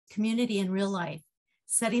community in real life,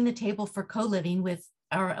 setting the table for co-living with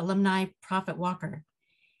our alumni Prophet Walker.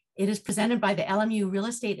 It is presented by the LMU Real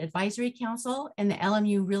Estate Advisory Council and the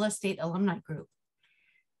LMU Real Estate Alumni Group.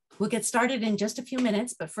 We'll get started in just a few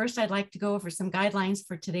minutes, but first I'd like to go over some guidelines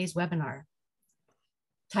for today's webinar.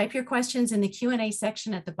 Type your questions in the Q&A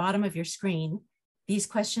section at the bottom of your screen. These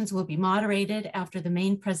questions will be moderated after the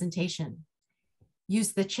main presentation.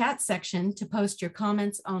 Use the chat section to post your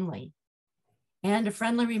comments only. And a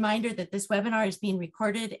friendly reminder that this webinar is being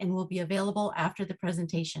recorded and will be available after the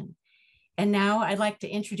presentation. And now I'd like to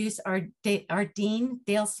introduce our Dean,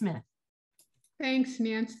 Dale Smith. Thanks,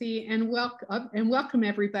 Nancy, and welcome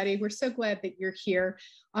everybody. We're so glad that you're here.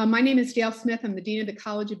 My name is Dale Smith. I'm the Dean of the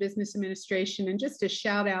College of Business Administration, and just a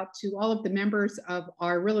shout out to all of the members of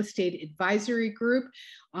our Real Estate Advisory Group,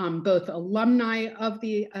 both alumni of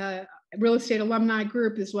the Real Estate Alumni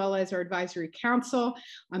Group, as well as our Advisory Council.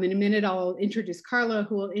 In a minute, I'll introduce Carla,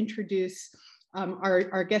 who will introduce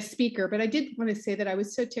our guest speaker. But I did want to say that I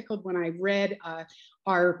was so tickled when I read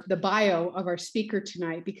the bio of our speaker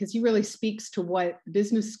tonight, because he really speaks to what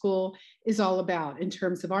business school is all about in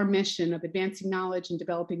terms of our mission of advancing knowledge and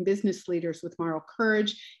developing business leaders with moral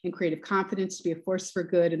courage and creative confidence to be a force for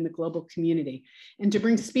good in the global community. And to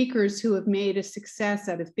bring speakers who have made a success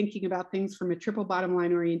out of thinking about things from a triple bottom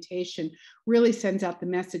line orientation really sends out the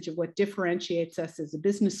message of what differentiates us as a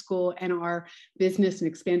business school and our business and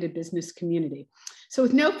expanded business community. So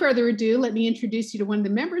with no further ado, let me introduce you to one of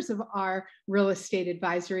the members of our Real Estate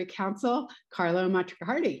Advisory Council, Carlo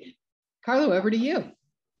Matricardi. Carlo, over to you.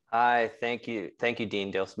 Hi, thank you. Thank you,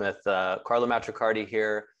 Dean Dale Smith. Carlo Matricardi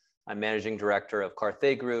here. I'm Managing Director of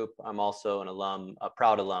Carthay Group. I'm also an alum, a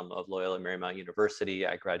proud alum of Loyola Marymount University.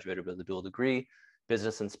 I graduated with a dual degree,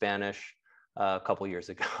 business and Spanish, a couple years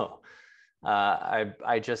ago.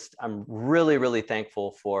 I'm really, really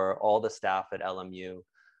thankful for all the staff at LMU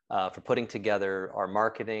for putting together our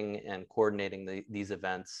marketing and coordinating these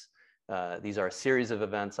events. These are a series of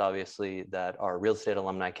events, obviously, that our Real Estate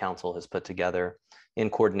Alumni Council has put together in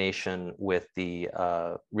coordination with the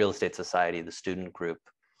Real Estate Society, the student group.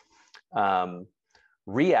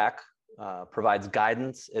 REAC provides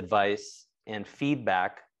guidance, advice, and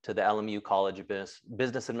feedback to the LMU College of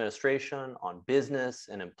Business Administration on business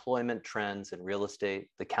and employment trends in real estate.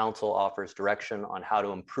 The council offers direction on how to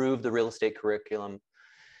improve the real estate curriculum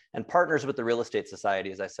and partners with the Real Estate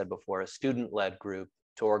Society, as I said before, a student-led group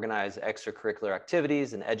to organize extracurricular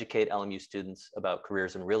activities and educate LMU students about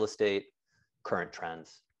careers in real estate, current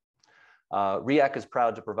trends. REAC is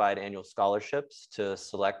proud to provide annual scholarships to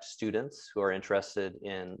select students who are interested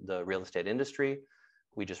in the real estate industry.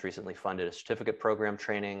 We just recently funded a certificate program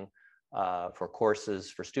training for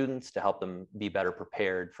courses for students to help them be better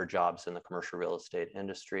prepared for jobs in the commercial real estate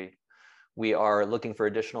industry. We are looking for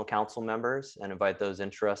additional council members and invite those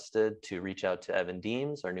interested to reach out to Evan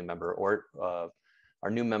Deems, our new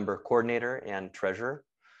member coordinator and treasurer.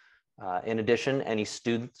 In addition, any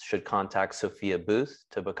students should contact Sophia Booth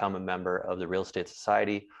to become a member of the Real Estate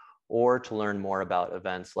Society or to learn more about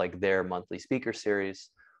events like their monthly speaker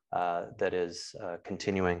series that is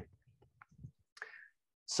continuing.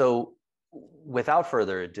 So without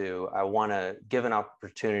further ado, I want to give an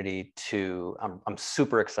opportunity to, I'm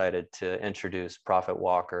super excited to introduce Prophet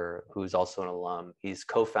Walker, who's also an alum. He's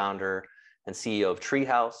co-founder and CEO of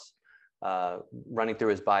Treehouse. Running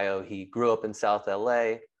through his bio, he grew up in South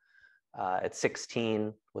LA. At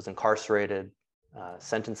 16, was incarcerated,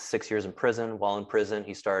 sentenced 6 years in prison. While in prison,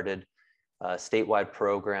 he started a statewide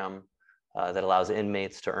program that allows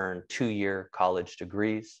inmates to earn 2-year college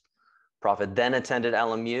degrees. Prophet then attended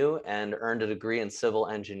LMU and earned a degree in civil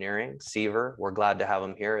engineering, CEVER. We're glad to have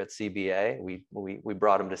him here at CBA. We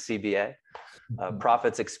brought him to CBA.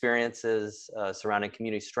 Prophet's experiences surrounding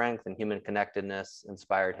community strength and human connectedness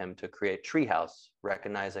inspired him to create Treehouse,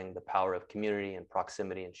 recognizing the power of community and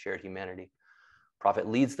proximity and shared humanity. Prophet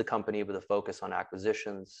leads the company with a focus on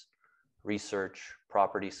acquisitions, research,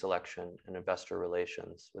 property selection, and investor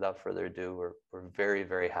relations. Without further ado, we're very,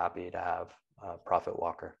 very happy to have Prophet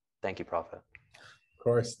Walker. Thank you, Prophet. Of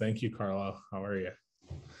course. Thank you, Carlo. How are you?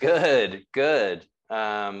 Good, good.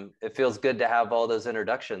 It feels good to have all those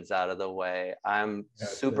introductions out of the way. I'm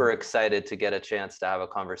super excited to get a chance to have a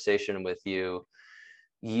conversation with you.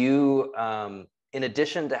 You, in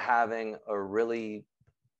addition to having a really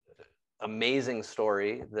amazing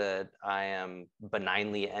story that I am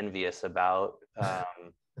benignly envious about,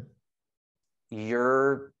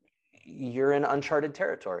 you're in uncharted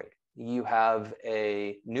territory. You have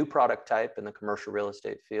a new product type in the commercial real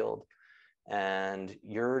estate field, and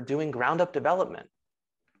you're doing ground up development.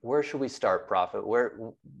 Where should we start, Prophet?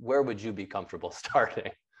 Where would you be comfortable starting?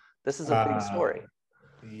 This is a big story.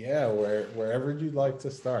 Yeah, wherever you'd like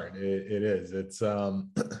to start, it is. It's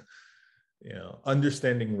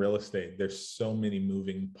understanding real estate. There's so many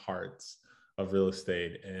moving parts of real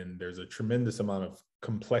estate, and there's a tremendous amount of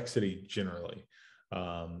complexity generally.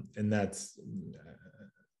 And that's,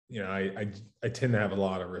 I tend to have a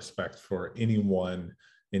lot of respect for anyone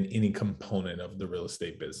in any component of the real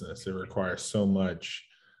estate business. It requires so much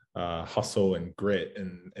hustle and grit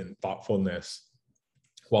and thoughtfulness,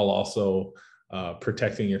 while also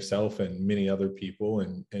protecting yourself and many other people,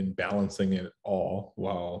 and balancing it all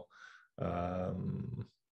while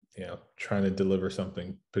trying to deliver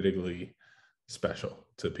something particularly special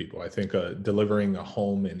to people. I think delivering a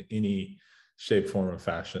home in any shape, form, or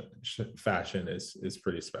fashion is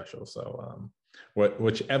pretty special. So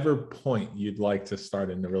whichever point you'd like to start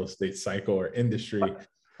in the real estate cycle or industry.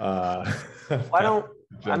 Why don't,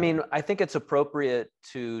 I think it's appropriate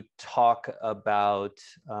to talk about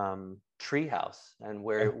Treehouse and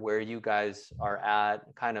where you guys are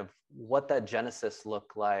at, kind of what that genesis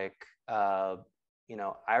looked like. I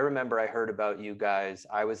remember I heard about you guys.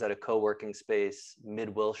 I was at a co-working space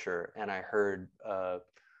mid-Wilshire, and I heard a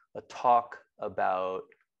talk about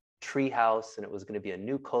Treehouse, and it was going to be a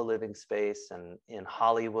new co-living space and in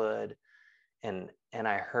Hollywood. And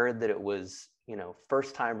I heard that it was,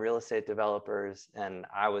 first-time real estate developers, and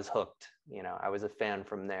I was hooked. I was a fan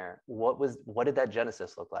from there. What did that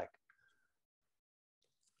genesis look like?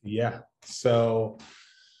 Yeah. So,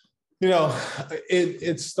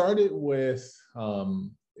 it started with, I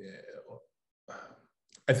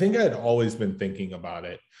think I'd always been thinking about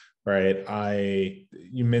it, right?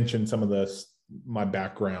 You mentioned some of my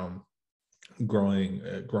background growing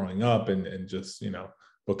up and just,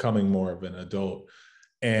 becoming more of an adult.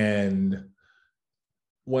 And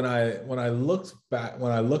when I look back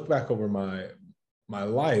over my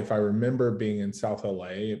life, I remember being in South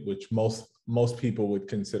LA, which most people would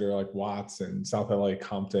consider like Watts and South LA,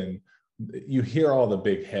 Compton. You hear all the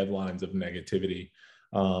big headlines of negativity.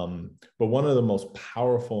 But one of the most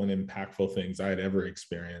powerful and impactful things I had ever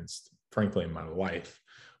experienced, frankly, in my life,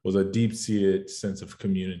 was a deep-seated sense of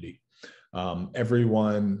community.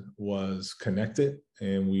 Everyone was connected,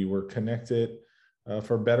 and we were connected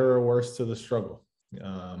for better or worse to the struggle.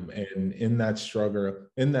 And in that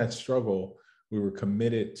struggle, we were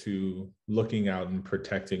committed to looking out and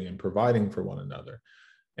protecting and providing for one another.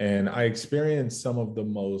 And I experienced some of the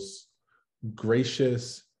most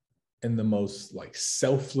gracious and the most like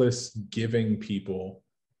selfless giving people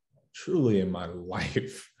truly in my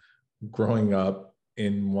life, growing up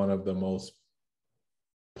in one of the most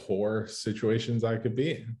poor situations I could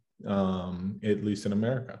be in, at least in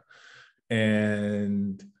America.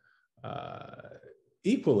 And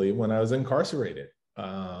equally, when I was incarcerated,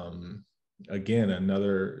 again,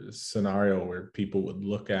 another scenario where people would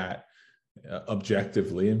look at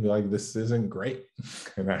objectively and be like, this isn't great.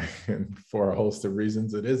 And for a host of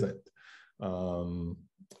reasons, it isn't.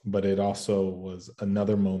 But it also was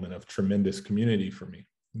another moment of tremendous community for me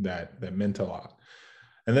that meant a lot.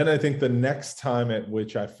 And then I think the next time at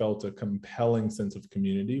which I felt a compelling sense of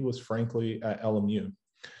community was frankly at LMU.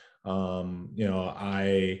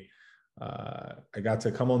 I got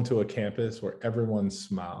to come onto a campus where everyone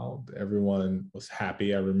smiled, everyone was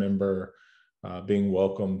happy. I remember being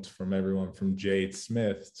welcomed from everyone from Jade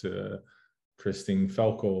Smith to Christine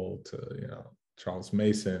Felkel to Charles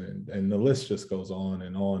Mason, and the list just goes on,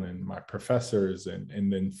 and my professors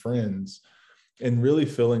and then friends, and really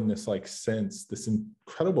feeling this like sense, this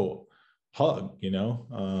incredible hug.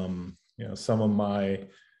 Some of my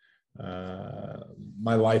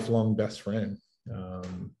lifelong best friend,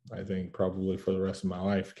 I think probably for the rest of my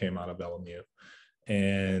life, came out of LMU.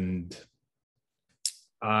 And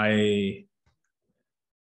I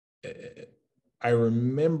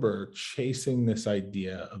remember chasing this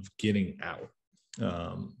idea of getting out.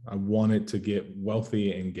 I wanted to get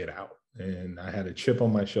wealthy and get out. And I had a chip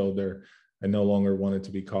on my shoulder. I no longer wanted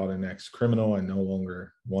to be called an ex-criminal. I no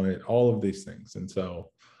longer wanted all of these things. And so,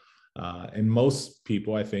 and most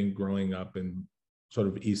people, I think, growing up in sort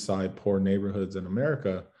of East Side poor neighborhoods in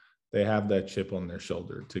America, they have that chip on their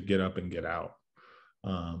shoulder to get up and get out.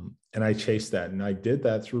 And I chased that, and I did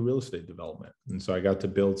that through real estate development. And so I got to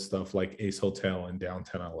build stuff like Ace Hotel in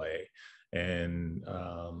downtown LA, and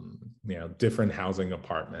different housing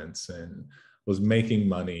apartments, and was making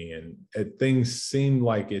money, and things seemed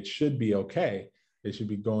like it should be okay. It should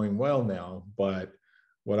be going well now. But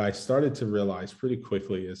what I started to realize pretty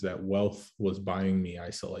quickly is that wealth was buying me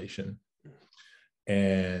isolation.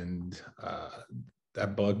 And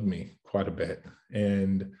that bugged me quite a bit.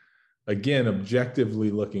 And again,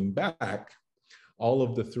 objectively looking back, all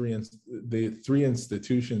of the three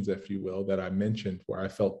institutions, if you will, that I mentioned, where I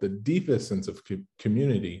felt the deepest sense of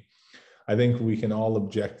community, I think we can all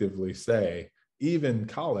objectively say, even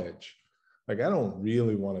college, like, I don't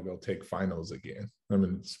really want to go take finals again. I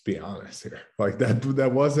mean, let's be honest here. Like,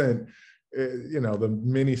 that wasn't, the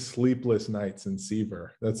many sleepless nights in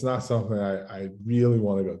Seaver. That's not something I really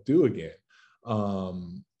want to go do again.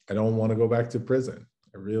 I don't want to go back to prison.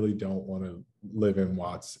 I really don't want to live in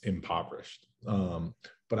Watts impoverished.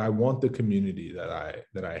 But I want the community that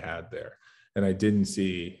I had there. And it didn't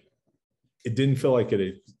feel like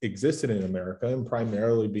it existed in America, and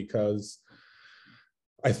primarily because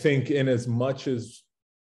I think, in as much as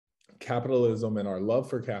capitalism and our love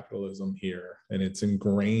for capitalism here, and it's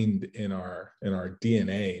ingrained in our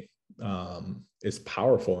DNA, is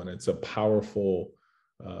powerful, and it's a powerful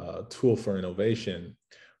tool for innovation.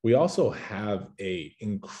 We also have a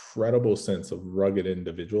incredible sense of rugged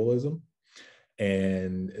individualism,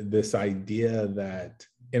 and this idea that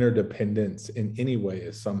interdependence in any way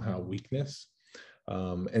is somehow weakness.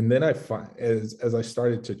 And then I find, as I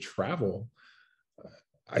started to travel,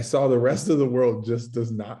 I saw the rest of the world just does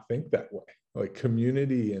not think that way. Like,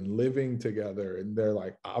 community and living together, and they're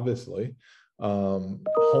like, obviously,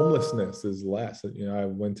 homelessness is less. I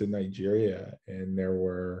went to Nigeria, and there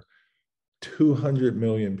were 200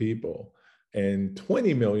 million people, and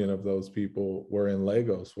 20 million of those people were in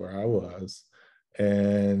Lagos, where I was,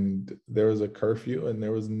 and there was a curfew, and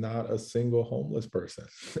there was not a single homeless person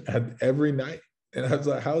every night. And I was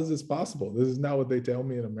like, how is this possible? This is not what they tell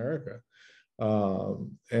me in America. A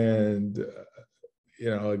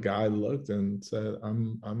guy looked and said,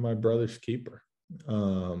 I'm my brother's keeper.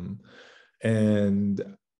 And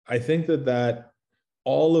I think that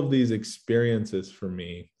all of these experiences for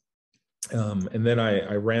me, and then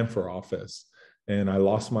I ran for office, and I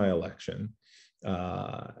lost my election.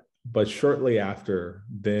 But shortly after,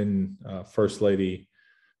 then First Lady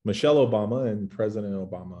Michelle Obama and President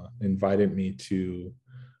Obama invited me to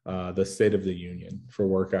the State of the Union for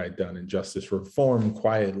work I had done in justice reform,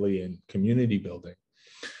 quietly, and community building.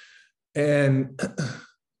 And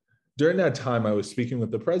during that time, I was speaking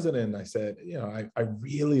with the president, and I said, I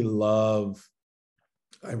really love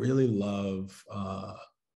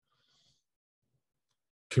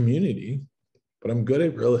community, but I'm good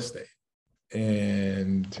at real estate.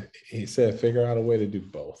 And he said, figure out a way to do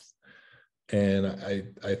both. And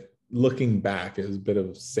I looking back, is a bit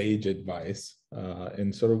of sage advice,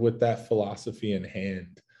 and sort of with that philosophy in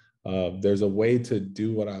hand, there's a way to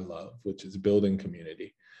do what I love, which is building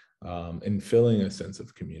community, and feeling a sense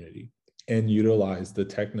of community, and utilize the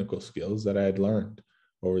technical skills that I had learned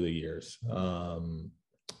over the years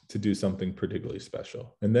to do something particularly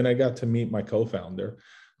special. And then I got to meet my co-founder.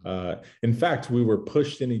 In fact, we were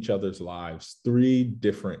pushed in each other's lives 3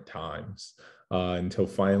 different times until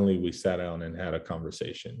finally we sat down and had a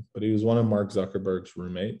conversation. But he was one of Mark Zuckerberg's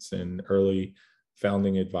roommates and early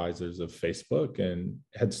founding advisors of Facebook, and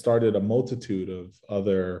had started a multitude of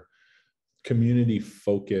other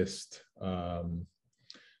community-focused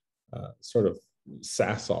sort of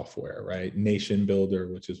SaaS software, right? Nation Builder,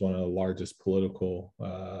 which is one of the largest political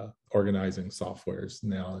organizing softwares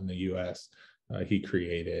now in the US, he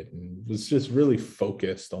created, and was just really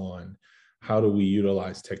focused on how do we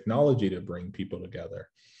utilize technology to bring people together.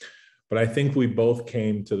 But I think we both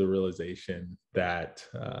came to the realization that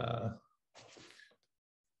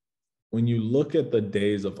when you look at the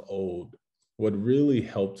days of old, what really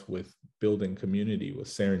helped with building community was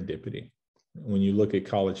serendipity. When you look at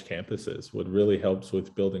college campuses, what really helps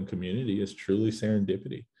with building community is truly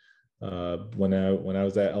serendipity. When I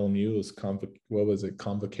was at LMU, it was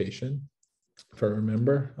convocation, if I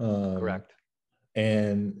remember. Correct.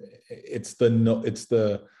 And it's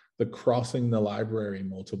the crossing the library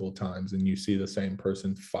multiple times, and you see the same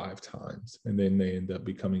person 5 times, and then they end up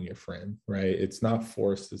becoming your friend, right? It's not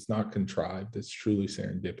forced, it's not contrived, it's truly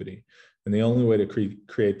serendipity. And the only way to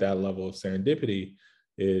create that level of serendipity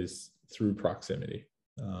is through proximity.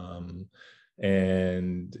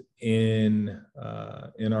 And in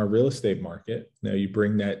our real estate market, now you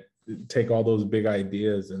take all those big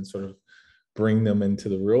ideas and sort of bring them into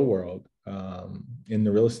the real world. In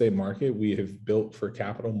the real estate market, we have built for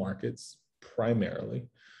capital markets primarily.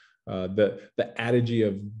 The adage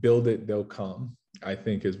of build it, they'll come, I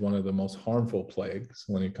think, is one of the most harmful plagues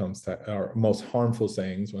when it comes to, or most harmful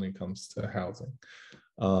sayings when it comes to housing.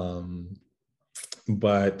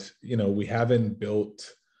 But we haven't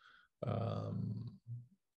built,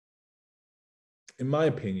 in my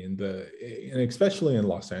opinion, and especially in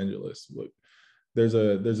Los Angeles, look, there's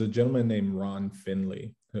a gentleman named Ron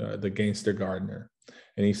Finley, the gangster gardener,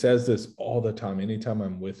 And he says this all the time. Anytime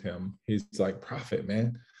I'm with him, he's like, Prophet,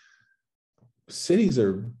 man, cities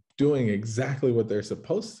are doing exactly what they're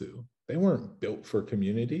supposed to. They weren't built for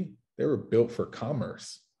community. They were built for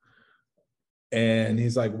commerce. And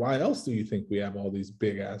he's like, why else do you think we have all these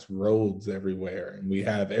big ass roads everywhere? And we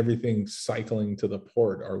have everything cycling to the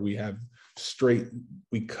port, or we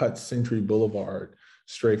cut Century Boulevard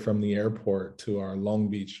straight from the airport to our Long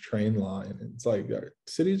Beach train line. It's like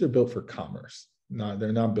cities are built for commerce.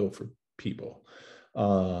 They're not built for people.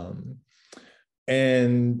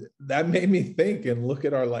 And that made me think and look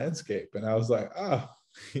at our landscape. And I was like,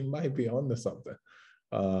 he might be onto something.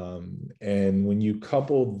 And when you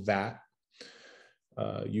couple that,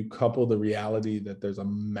 you couple the reality that there's a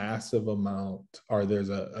massive amount, or there's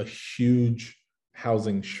a huge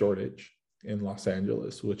housing shortage in Los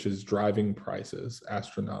Angeles, which is driving prices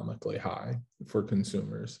astronomically high for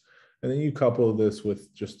consumers. And then you couple this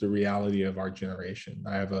with just the reality of our generation.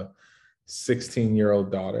 I have a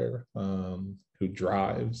 16-year-old daughter who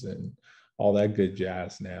drives and all that good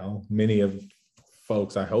jazz now. Many of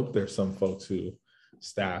folks, I hope there's some folks who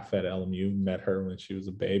staff at LMU met her when she was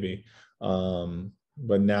a baby.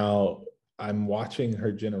 But now I'm watching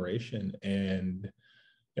her generation, and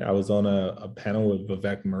I was on a panel with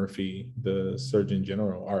Vivek Murphy, the Surgeon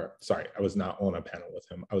General, or sorry, I was not on a panel with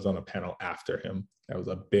him. I was on a panel after him. That was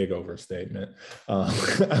a big overstatement.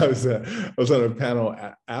 I was on a panel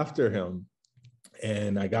after him,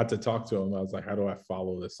 and I got to talk to him. I was like, how do I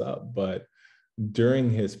follow this up? But during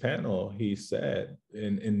his panel, he said,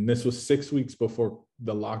 and this was 6 weeks before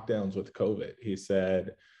the lockdowns with COVID, he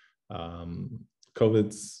said,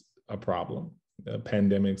 COVID's a problem. The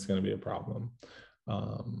pandemic's going to be a problem.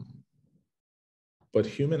 But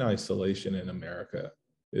human isolation in America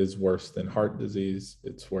is worse than heart disease.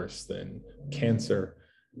 It's worse than cancer.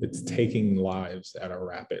 It's taking lives at a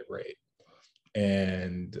rapid rate.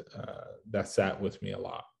 And that sat with me a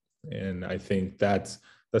lot. And I think that's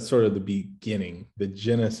sort of the beginning, the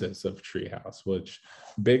genesis of Treehouse, which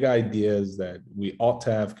big ideas that we ought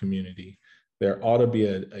to have community. There ought to be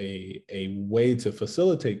a way to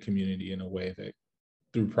facilitate community in a way that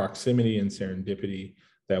through proximity and serendipity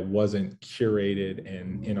that wasn't curated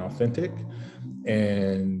and inauthentic.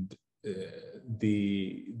 And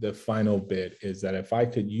the final bit is that if I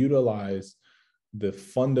could utilize the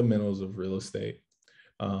fundamentals of real estate,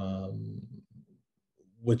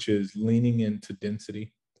 which is leaning into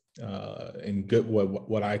density and good,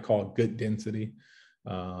 what I call good density,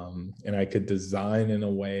 and I could design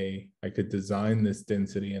this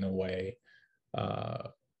density in a way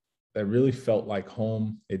that really felt like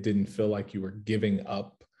home. It didn't feel like you were giving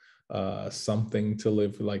up something to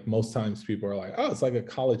live. Like most times people are like, oh, it's like a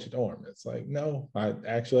college dorm. It's like, no, I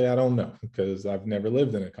don't know, because I've never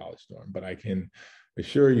lived in a college dorm, but I can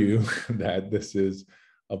assure you that this is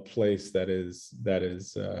a place that is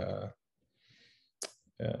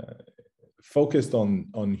focused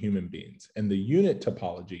on human beings. And the unit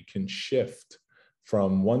topology can shift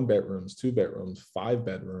from 1 bedrooms, 2 bedrooms, 5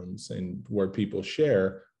 bedrooms, and where people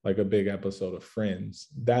share, like a big episode of Friends.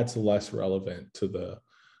 That's less relevant to the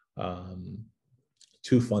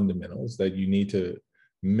two fundamentals, that you need to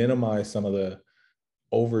minimize some of the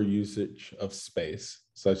overusage of space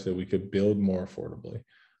such that we could build more affordably.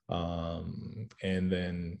 And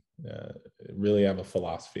then really have a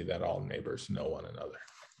philosophy that all neighbors know one another.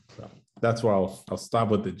 So that's where I'll stop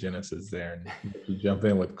with the genesis there, and you jump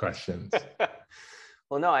in with questions.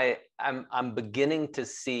 Well, no, I'm beginning to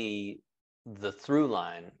see the through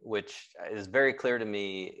line, which is very clear to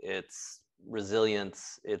me. It's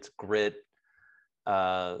resilience, it's grit.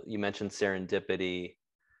 You mentioned serendipity.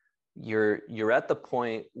 You're at the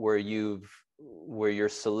point where you're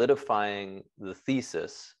solidifying the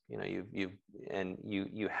thesis.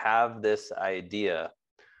 You have this idea.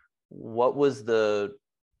 What was the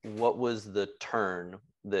turn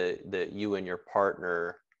that you and your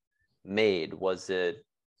partner made? Was it,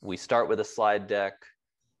 we start with a slide deck,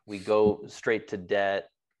 we go straight to debt?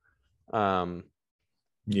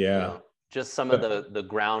 Just some of the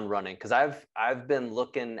ground running, because I've been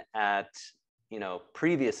looking at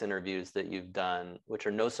previous interviews that you've done, which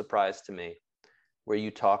are no surprise to me, where you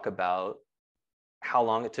talk about how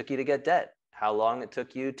long it took you to get debt, how long it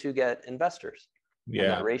took you to get investors, and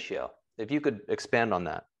that ratio. If you could expand on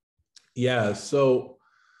that. Yeah, so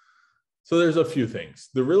there's a few things.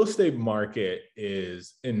 The real estate market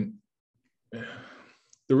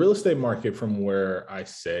from where I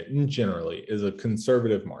sit, and generally, is a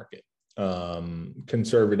conservative market.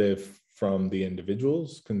 Conservative from the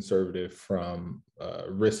individuals, conservative from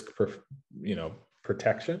risk,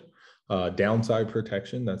 protection, downside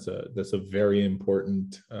protection. That's a very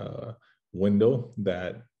important window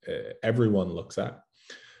that everyone looks at.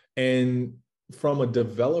 And from a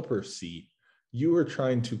developer seat, you are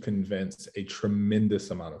trying to convince a tremendous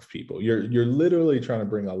amount of people. You're literally trying to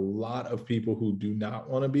bring a lot of people who do not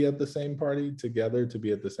want to be at the same party together to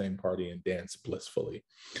be at the same party and dance blissfully,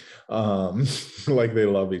 like they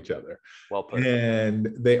love each other. Well put.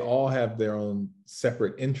 And they all have their own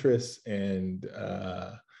separate interests and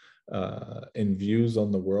views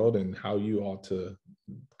on the world and how you ought to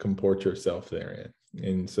comport yourself therein.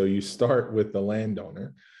 And so you start with the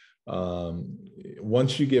landowner.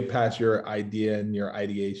 Once you get past your idea and your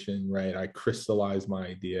ideation, right? I crystallized my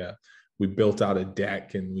idea. We built out a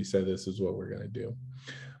deck and we said, this is what we're going to do.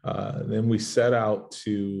 Then we set out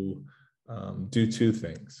to do two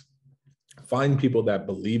things. Find people that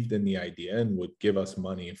believed in the idea and would give us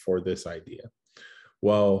money for this idea.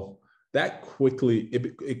 Well, that quickly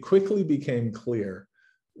became clear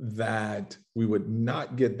that we would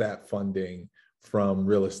not get that funding from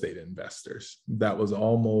real estate investors. That was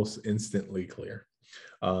almost instantly clear,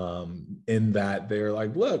 in that they're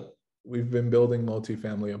like, look, we've been building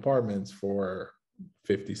multifamily apartments for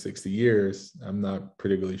 50, 60 years. I'm not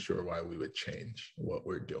particularly sure why we would change what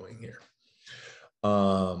we're doing here.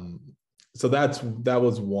 So that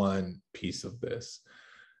was one piece of this.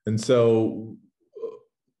 And so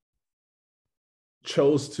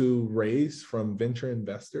chose to raise from venture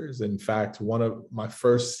investors. In fact, one of my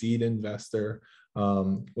first seed investor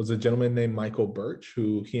was a gentleman named Michael Birch,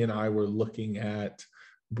 who he and I were looking at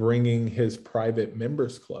bringing his private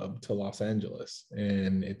members club to Los Angeles.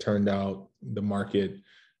 And it turned out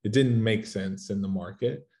it didn't make sense in the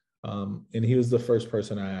market. And he was the first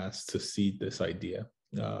person I asked to seed this idea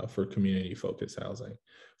for community-focused housing.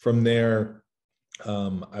 From there,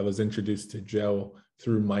 I was introduced to Joe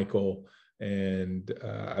through Michael, and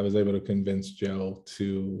I was able to convince Joe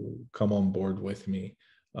to come on board with me.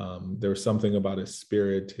 There was something about his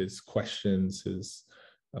spirit, his questions,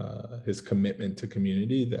 his commitment to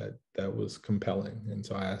community that was compelling. And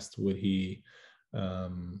so I asked, would he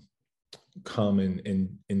come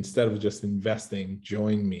and instead of just investing,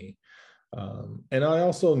 join me. And I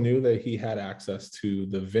also knew that he had access to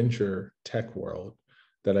the venture tech world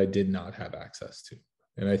that I did not have access to.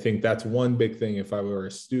 And I think that's one big thing, if I were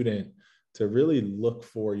a student, to really look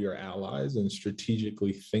for your allies and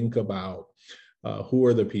strategically think about who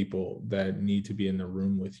are the people that need to be in the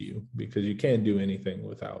room with you, because you can't do anything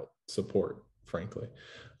without support, frankly.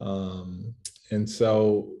 And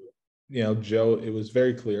so, Joe, it was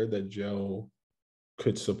very clear that Joe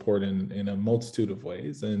could support in a multitude of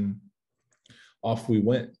ways. And off we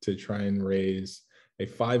went to try and raise a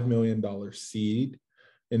 $5 million seed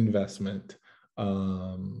investment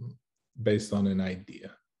based on an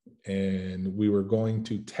idea. And we were going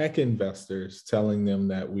to tech investors, telling them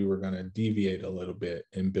that we were going to deviate a little bit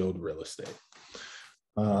and build real estate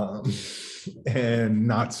and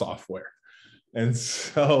not software. And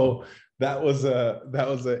so that was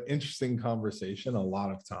an interesting conversation a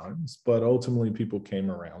lot of times, but ultimately people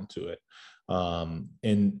came around to it.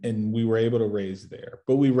 And we were able to raise there,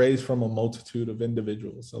 but we raised from a multitude of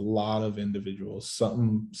individuals, a lot of individuals,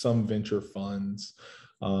 some venture funds.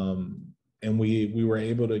 And we were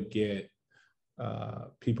able to get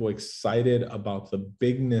people excited about the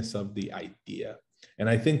bigness of the idea. And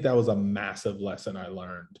I think that was a massive lesson I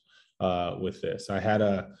learned with this. I had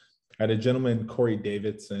a gentleman, Corey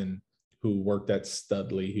Davidson, who worked at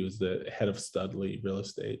Studley. He was the head of Studley Real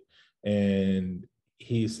Estate. And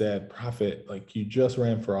he said, Prophet, like, you just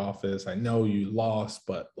ran for office. I know you lost,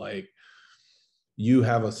 but like, you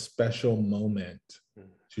have a special moment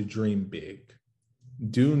to dream big.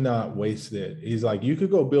 Do not waste it. He's like, you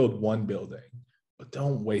could go build one building, but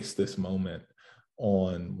don't waste this moment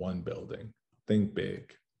on one building. Think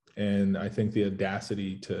big. And I think the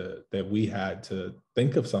audacity that we had to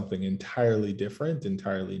think of something entirely different,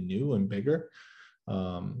 entirely new and bigger,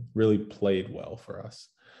 really played well for us.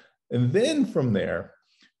 And then from there,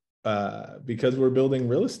 because we're building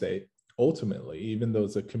real estate, ultimately, even though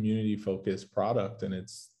it's a community-focused product and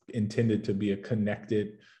it's intended to be a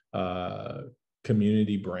connected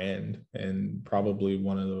community brand, and probably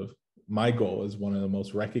my goal is one of the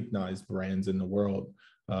most recognized brands in the world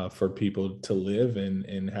for people to live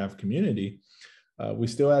and have community, we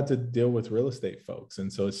still had to deal with real estate folks.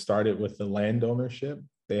 And so it started with the land ownership.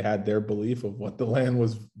 They had their belief of what the land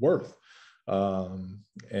was worth,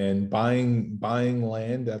 and buying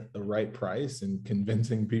land at the right price and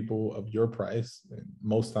convincing people of your price. And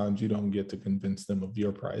most times you don't get to convince them of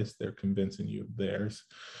your price. They're convincing you of theirs.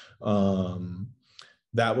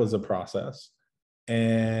 That was a process.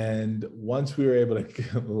 And once we were able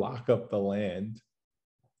to lock up the land,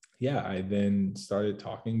 yeah, I then started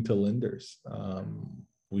talking to lenders.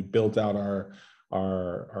 We built out our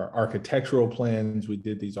architectural plans. We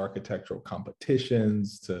did these architectural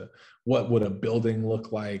competitions to what would a building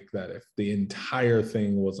look like that if the entire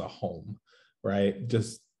thing was a home, right?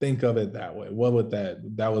 Just think of it that way. What would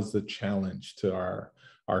that was the challenge to our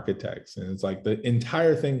architects. And it's like the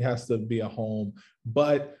entire thing has to be a home,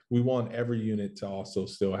 but we want every unit to also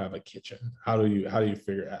still have a kitchen. How do you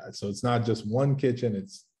figure it out? So it's not just one kitchen,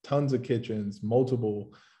 it's tons of kitchens,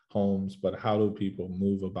 multiple homes, but how do people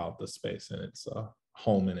move about the space and its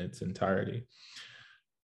home in its entirety?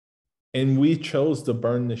 And we chose to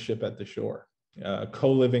burn the ship at the shore.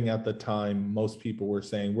 Co-living at the time, most people were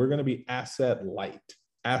saying, we're going to be asset light,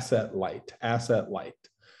 asset light, asset light.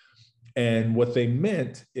 And what they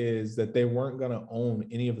meant is that they weren't going to own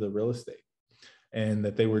any of the real estate and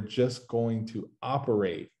that they were just going to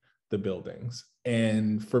operate the buildings.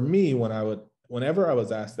 And for me, whenever I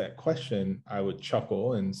was asked that question, I would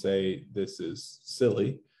chuckle and say, this is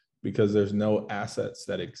silly because there's no assets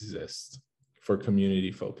that exist for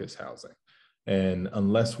community-focused housing. And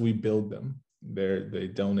unless we build them,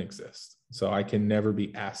 they don't exist. So I can never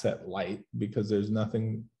be asset light because there's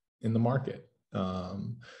nothing in the market.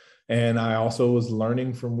 And I also was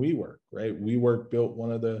learning from WeWork, right? WeWork built one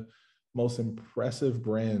of the most impressive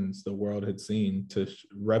brands the world had seen to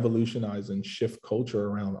revolutionize and shift culture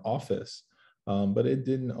around office. But it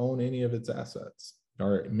didn't own any of its assets,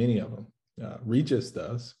 or many of them. Regis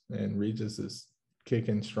does, and Regis is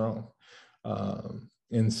kicking strong.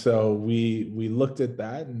 And so we looked at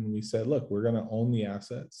that and we said, look, we're going to own the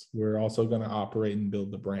assets. We're also going to operate and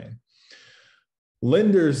build the brand.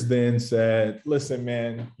 Lenders then said, listen,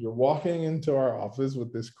 man, you're walking into our office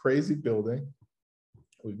with this crazy building.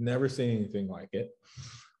 We've never seen anything like it.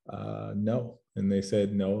 No. And they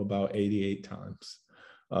said no about 88 times.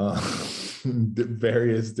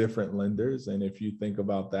 Various different lenders. And if you think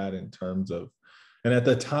about that in terms of, and at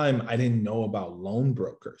the time, I didn't know about loan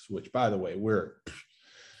brokers, which, by the way,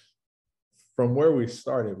 from where we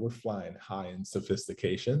started, we're flying high in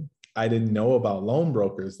sophistication. I didn't know about loan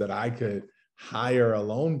brokers, that I could hire a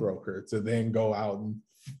loan broker to then go out and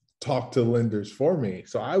talk to lenders for me.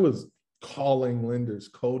 So I was calling lenders,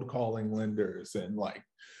 cold calling lenders, and like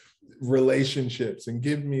relationships, and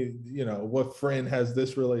give me, what friend has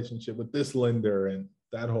this relationship with this lender, and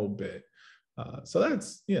that whole bit. So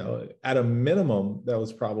that's, at a minimum, that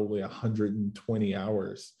was probably 120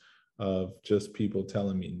 hours of just people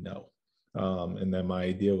telling me no, and that my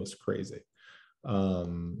idea was crazy.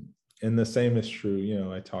 And the same is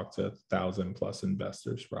true, I talked to 1,000+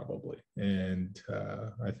 investors probably. And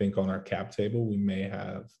I think on our cap table, we may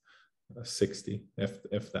have 60,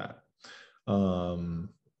 if that,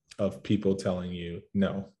 of people telling you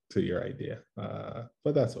no to your idea.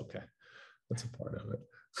 But that's okay. That's a part of it.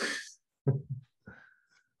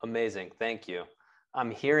 Amazing. Thank you. I'm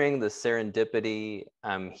hearing the serendipity.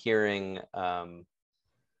 I'm hearing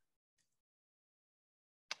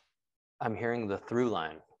the through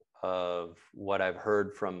line of what I've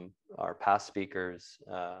heard from our past speakers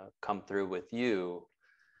come through with you,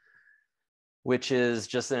 which is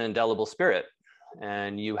just an indelible spirit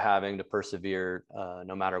and you having to persevere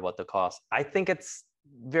no matter what the cost. I think it's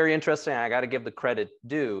very interesting. I got to give the credit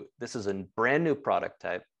due. This is a brand new product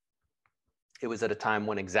type. It was at a time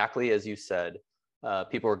when, exactly as you said,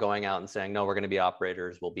 people were going out and saying, no, we're going to be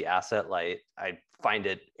operators, we'll be asset light. I find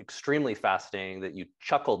it extremely fascinating that you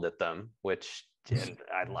chuckled at them, which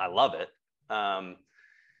I love it.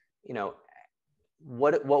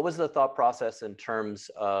 What was the thought process in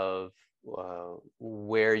terms of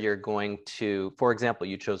where you're going to, for example,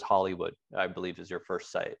 you chose Hollywood, I believe, is your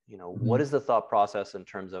first site. What is the thought process in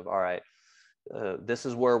terms of, all right, this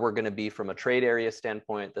is where we're going to be from a trade area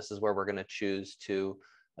standpoint. This is where we're going to choose to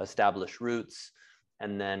establish roots.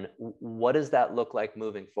 And then what does that look like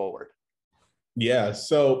moving forward? Yeah,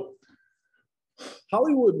 so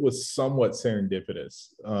Hollywood was somewhat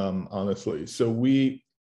serendipitous, honestly. So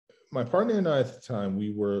my partner and I at the time,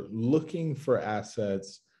 we were looking for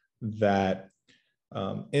assets that,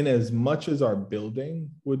 in as much as our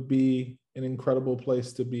building would be an incredible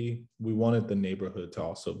place to be, we wanted the neighborhood to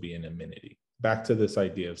also be an amenity. Back to this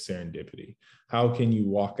idea of serendipity. How can you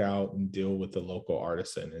walk out and deal with the local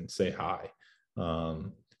artisan and say hi?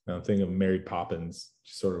 I'm thinking of Mary Poppins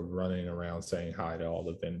sort of running around saying hi to all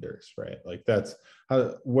the vendors, right? Like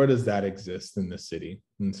where does that exist in the city?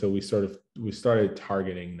 And so we started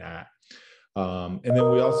targeting that. And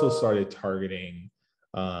then we also started targeting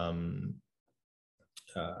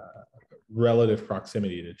relative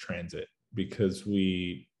proximity to transit, because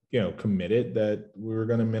we, committed that we were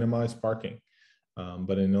going to minimize parking.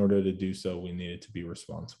 But in order to do so, we needed to be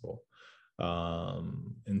responsible.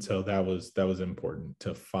 And so that was important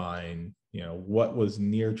to find, what was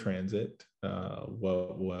near transit,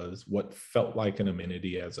 what felt like an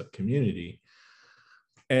amenity as a community.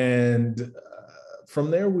 And from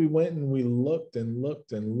there, we went and we looked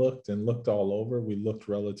all over. We looked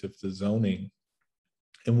relative to zoning,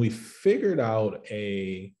 and we figured out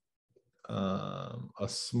a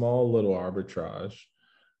small little arbitrage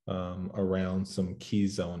around some key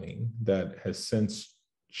zoning that has since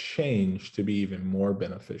changed to be even more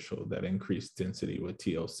beneficial, that increased density with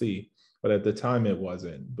TLC. But at the time it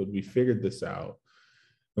wasn't, but we figured this out.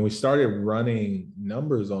 And we started running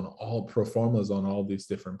numbers on all pro formas on all these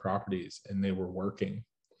different properties, and they were working.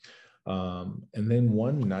 And then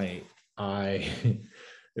one night, it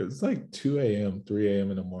was like 2 a.m., 3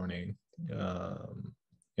 a.m. in the morning.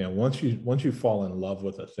 Once you fall in love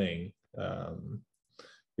with a thing,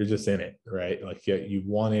 you're just in it, right? Like, yeah, you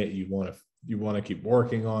want it, you want to keep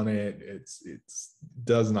working on it. It's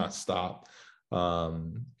does not stop.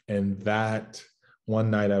 And that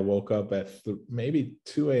one night I woke up at maybe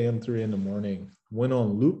 2 a.m., 3 in the morning, went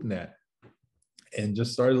on LoopNet and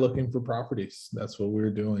just started looking for properties. That's what we were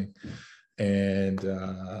doing. And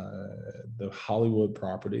the Hollywood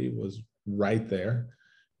property was right there.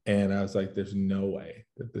 And I was like, there's no way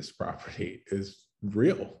that this property is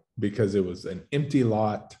real, because it was an empty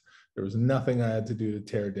lot. There was nothing I had to do to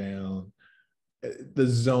tear down. The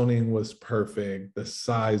zoning was perfect. The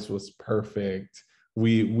size was perfect.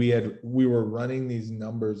 We were running these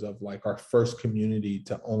numbers of like our first community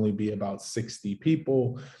to only be about 60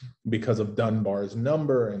 people because of Dunbar's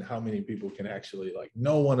number and how many people can actually like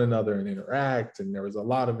know one another and interact. And there was a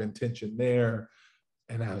lot of intention there.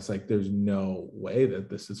 And I was like, there's no way that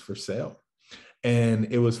this is for sale. And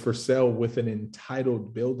it was for sale with an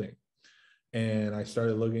entitled building. And I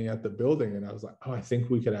started looking at the building and I was like, oh, I think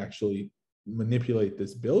we could actually manipulate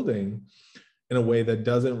this building in a way that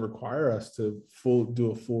doesn't require us to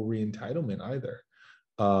do a full re-entitlement either.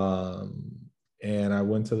 And I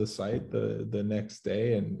went to the site the next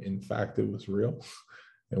day, and in fact, it was real.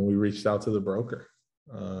 And we reached out to the broker.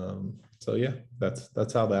 So yeah,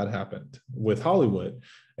 that's how that happened with Hollywood.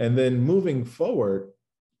 And then moving forward,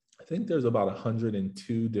 I think there's about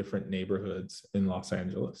 102 different neighborhoods in Los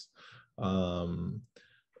Angeles.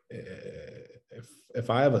 If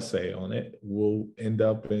I have a say on it, we'll end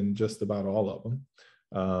up in just about all of them.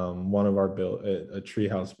 One of our a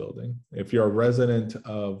Treehouse building. If you're a resident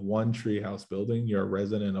of one Treehouse building, you're a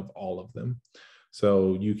resident of all of them.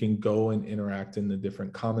 So you can go and interact in the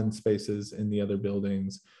different common spaces in the other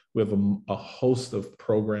buildings. We have a host of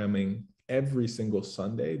programming every single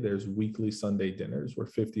Sunday. There's weekly Sunday dinners where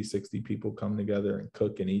 50, 60 people come together and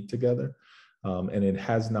cook and eat together. And it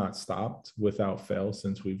has not stopped without fail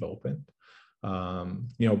since we've opened.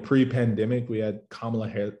 Pre-pandemic, we had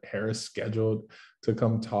Kamala Harris scheduled to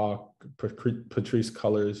come talk. Patrisse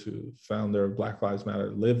Cullors, who founder of Black Lives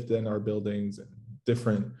Matter, lived in our buildings, and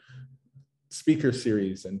different speaker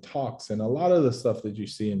series and talks. And a lot of the stuff that you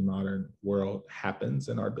see in modern world happens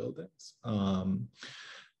in our buildings.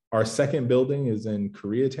 Our second building is in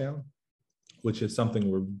Koreatown, which is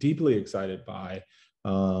something we're deeply excited by.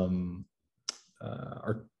 Our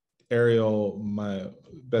Ariel, my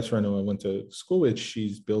best friend who I went to school with,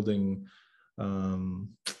 she's building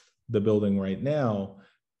the building right now,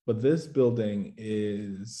 but this building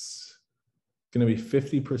is going to be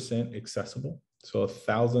 50% accessible. So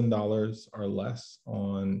 $1,000 or less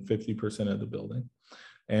on 50% of the building.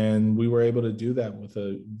 And we were able to do that with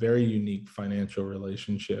a very unique financial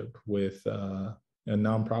relationship with a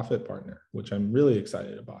nonprofit partner, which I'm really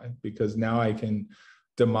excited about, because now I can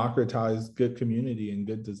democratize good community and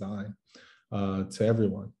good design to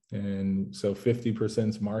everyone. And so 50%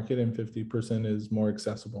 is market and 50% is more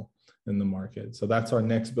accessible in the market. So that's our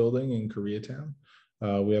next building in Koreatown.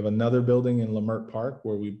 We have another building in Leimert Park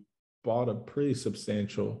where we bought a pretty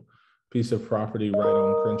substantial piece of property right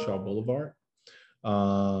on Crenshaw Boulevard.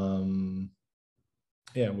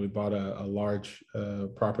 We bought a large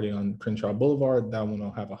property on Crenshaw Boulevard. That one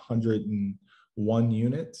will have 101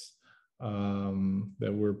 units.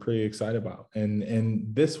 That we're pretty excited about.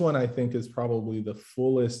 And this one, I think, is probably the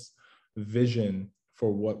fullest vision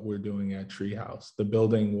for what we're doing at Treehouse. The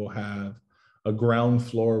building will have a ground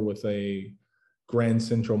floor with a grand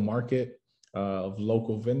central market of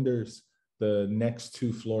local vendors. The next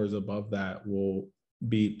 2 floors above that will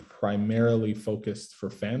be primarily focused for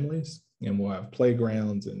families, and we'll have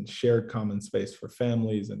playgrounds and shared common space for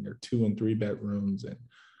families, and their 2 and 3 bedrooms, and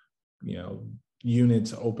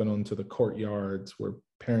units open onto the courtyards where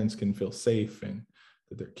parents can feel safe and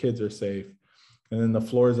that their kids are safe. And then the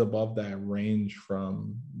floors above that range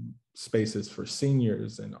from spaces for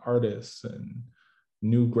seniors and artists and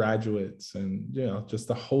new graduates and, you know, just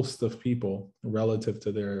a host of people relative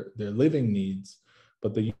to their living needs.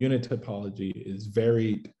 But the unit typology is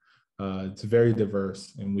varied. It's very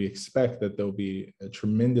diverse, and we expect that there'll be a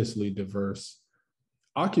tremendously diverse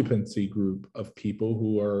occupancy group of people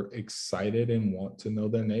who are excited and want to know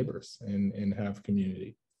their neighbors and have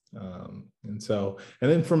community. And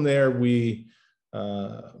then from there,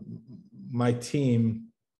 my team,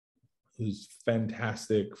 who's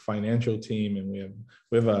fantastic financial team, and we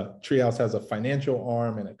have a Treehouse has a financial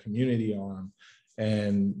arm and a community arm,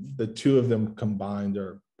 and the two of them combined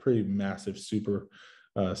are pretty massive superpower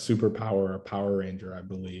or Power Ranger, I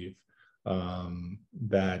believe.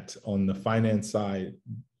 That on the finance side,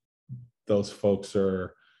 those folks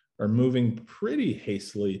are moving pretty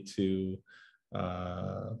hastily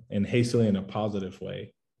and hastily in a positive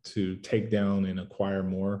way to take down and acquire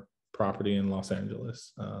more property in Los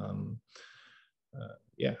Angeles. And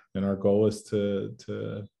our goal is to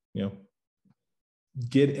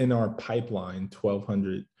get in our pipeline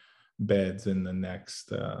 1,200 beds in the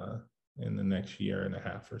next year and a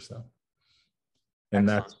half or so. And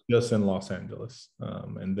that's just in Los Angeles.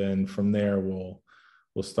 And then from there, we'll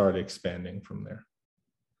start expanding from there.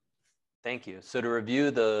 Thank you. So to review,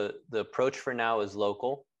 the approach for now is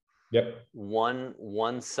local. Yep.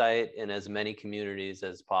 One site in as many communities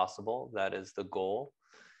as possible. That is the goal.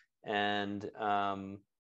 And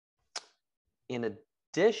in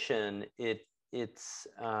addition, it's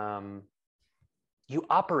you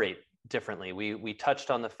operate differently. We touched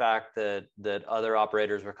on the fact that other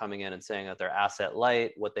operators were coming in and saying that they're asset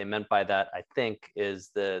light. What they meant by that, I think,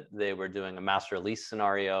 is that they were doing a master lease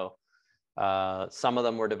scenario. Some of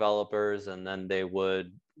them were developers, and then they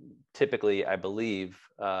would typically, I believe,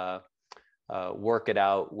 work it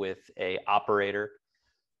out with a operator.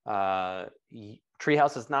 Treehouse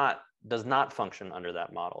does not function under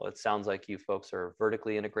that model. It sounds like you folks are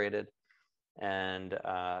vertically integrated, and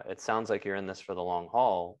it sounds like you're in this for the long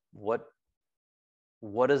haul. What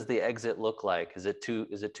does the exit look like? Is it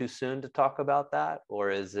too soon to talk about that, or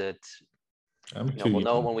is it? We'll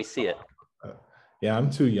know it when we see it. Yeah, I'm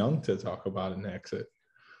too young to talk about an exit.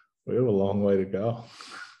 We have a long way to go.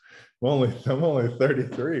 I'm only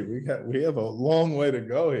 33. We have a long way to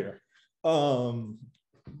go here. No,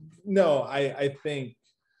 I think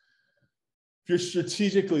if you're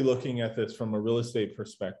strategically looking at this from a real estate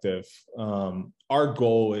perspective, our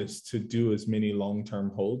goal is to do as many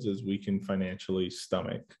long-term holds as we can financially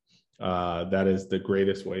stomach. That is the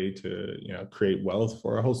greatest way to create wealth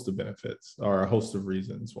for a host of benefits or a host of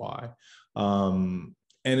reasons why. And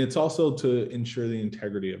it's also to ensure the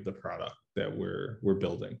integrity of the product that we're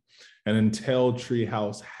building. And until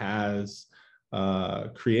Treehouse has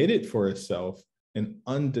created for itself an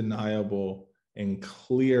undeniable and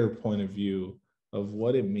clear point of view of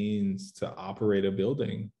what it means to operate a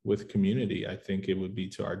building with community, I think it would be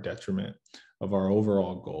to our detriment of our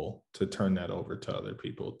overall goal to turn that over to other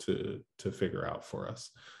people to figure out for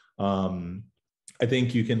us. I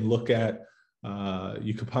think you can look at,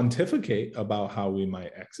 you could pontificate about how we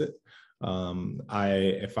might exit.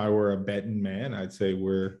 If I were a betting man, I'd say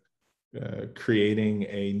we're creating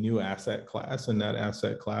a new asset class, and that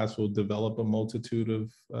asset class will develop a multitude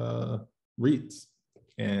of REITs,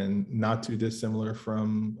 and not too dissimilar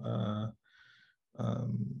from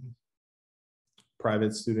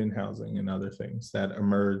private student housing and other things that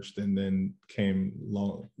emerged and then came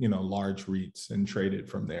large REITs and traded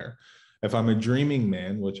from there. If I'm a dreaming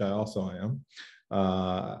man, which I also am,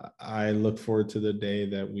 I look forward to the day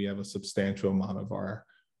that we have a substantial amount of our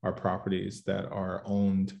properties that are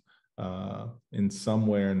owned in some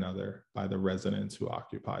way or another by the residents who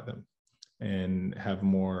occupy them, and have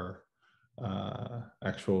more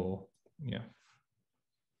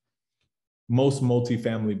most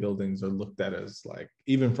multifamily buildings are looked at as, like,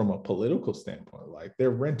 even from a political standpoint, like they're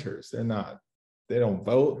renters. They don't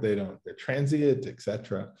vote, they're transient,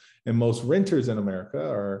 etc. And most renters in America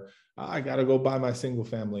are, I got to go buy my single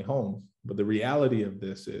family home. But the reality of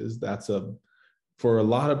this is for a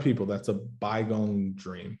lot of people, that's a bygone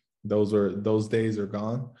dream. Those days are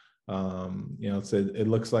gone. It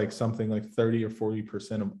looks like something like 30 or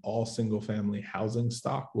 40% of all single family housing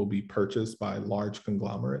stock will be purchased by large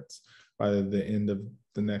conglomerates by the end of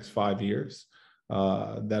the next 5 years,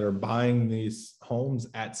 that are buying these homes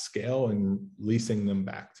at scale and leasing them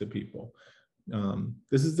back to people.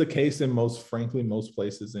 This is the case in most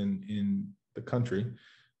places in the country,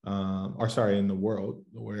 in the world,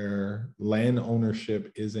 where land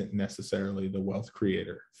ownership isn't necessarily the wealth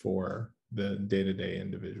creator for the day-to-day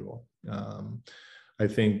individual. I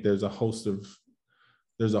think there's a host of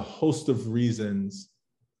there's a host of reasons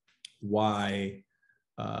why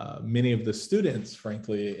many of the students,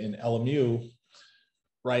 frankly, in LMU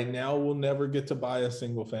right now will never get to buy a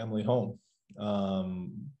single family home.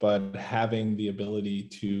 But having the ability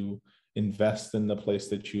to invest in the place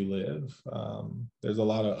that you live, there's a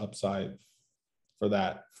lot of upside for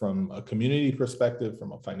that from a community perspective,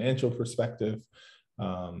 from a financial perspective,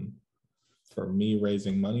 for me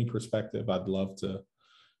raising money perspective. I'd love to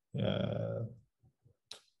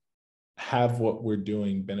have what we're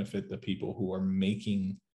doing benefit the people who are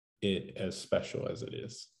making it as special as it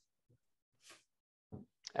is.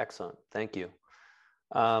 Excellent, thank you.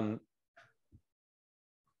 How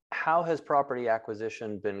has property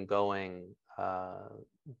acquisition been going,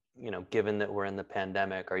 given that we're in the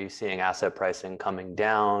pandemic? Are you seeing asset pricing coming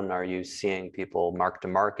down? Are you seeing people mark to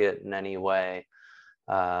market in any way?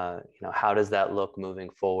 How does that look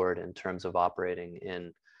moving forward in terms of operating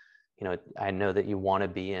in, I know that you want to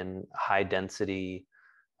be in high density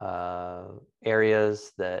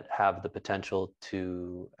areas that have the potential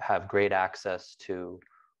to have great access to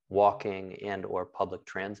walking and or public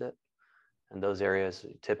transit. And those areas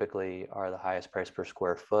typically are the highest price per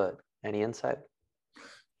square foot. Any insight?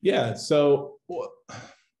 Yeah, so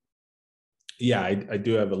yeah, I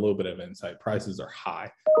do have a little bit of insight. Prices are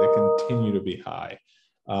high. They continue to be high.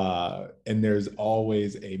 And there's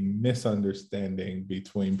always a misunderstanding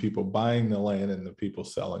between people buying the land and the people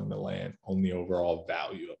selling the land on the overall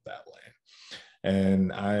value of that land.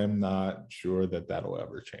 And I am not sure that that'll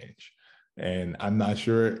ever change. And I'm not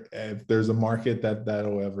sure if there's a market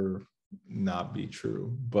that'll ever not be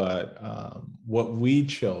true. But what we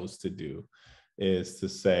chose to do is to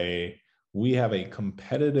say we have a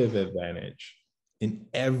competitive advantage in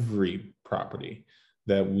every property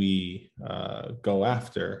that we go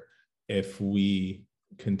after if we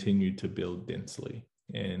continue to build densely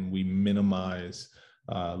and we minimize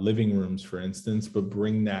living rooms, for instance, but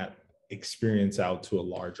bring that experience out to a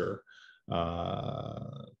larger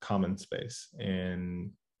common space.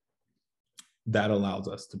 And that allows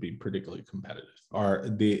us to be particularly competitive.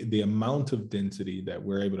 The amount of density that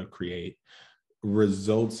we're able to create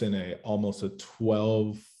results in almost a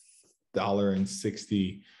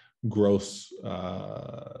 $12.60 gross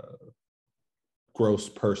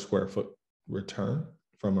per square foot return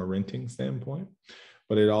from a renting standpoint.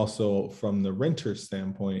 But it also, from the renter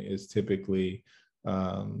standpoint, is typically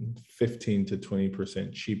 15 to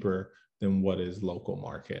 20% cheaper than what is local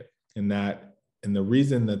market. And the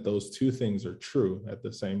reason that those two things are true at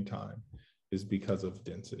the same time is because of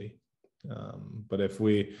density. But if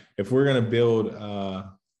we're going to build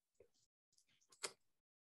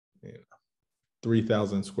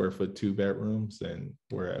 3,000 square foot 2-bedrooms, then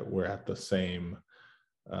we're at the same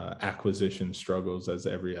acquisition struggles as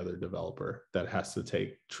every other developer that has to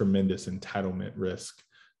take tremendous entitlement risk,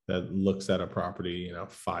 that looks at a property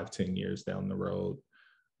 5-10 years down the road,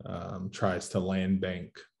 tries to land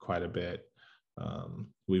bank quite a bit.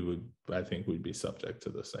 I think we'd be subject to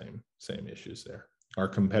the same issues there. Our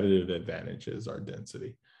competitive advantage is our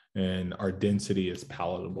density, and our density is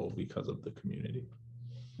palatable because of the community.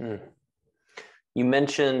 You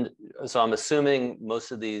mentioned, so I'm assuming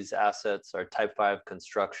most of these assets are type 5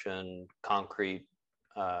 construction, concrete,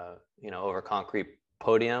 over concrete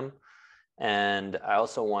podium. And I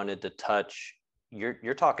also wanted to touch,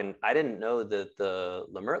 you're talking, I didn't know that the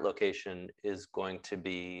Lemert location is going to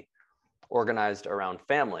be organized around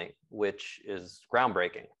family, which is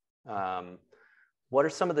groundbreaking. What are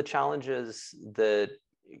some of the challenges that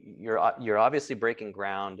you're obviously breaking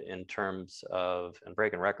ground in terms of, and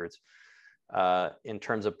breaking records, in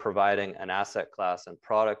terms of providing an asset class and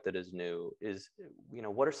product that is new?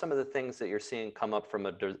 What are some of the things that you're seeing come up from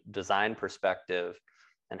a design perspective,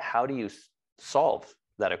 and how do you solve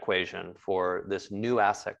that equation for this new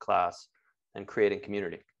asset class and creating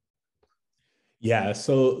community? Yeah,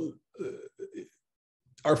 so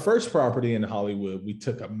our first property in Hollywood, we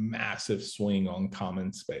took a massive swing on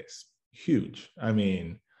common space. Huge. I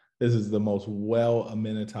mean, this is the most well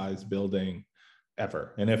amenitized building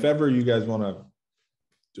ever. And if ever you guys want to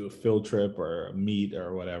do a field trip or a meet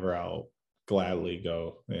or whatever, I'll gladly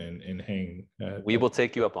go and hang. We will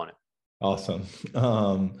take you up on it. Awesome.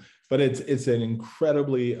 But it's an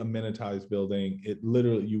incredibly amenitized building. It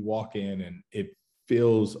literally, you walk in and it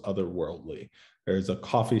feels otherworldly. There's a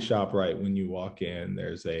coffee shop right when you walk in.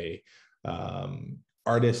 There's a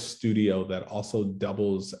artist studio that also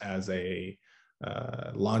doubles as a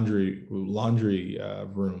laundry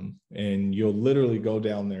room, and you'll literally go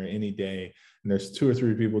down there any day and there's 2 or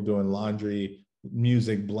 3 people doing laundry,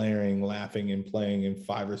 music blaring, laughing and playing, and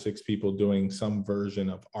 5 or 6 people doing some version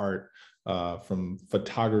of art from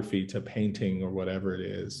photography to painting or whatever it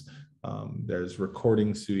is. There's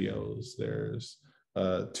recording studios. There's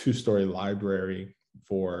a 2-story library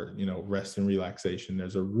for, rest and relaxation.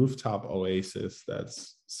 There's a rooftop oasis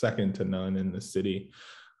that's second to none in the city,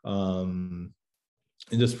 and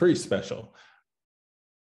just pretty special.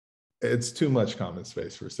 It's too much common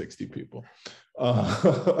space for 60 people,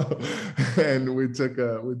 and we took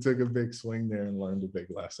a big swing there and learned a big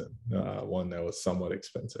lesson. One that was somewhat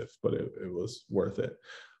expensive, but it was worth it.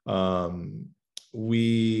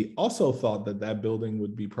 We also thought that building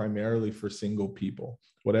would be primarily for single people,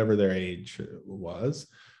 whatever their age was.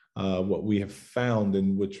 What we have found,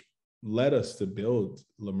 and which led us to build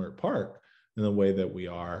Leimert Park in the way that we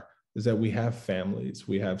are, is that we have families,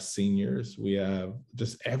 we have seniors, we have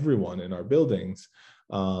just everyone in our buildings,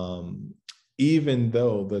 even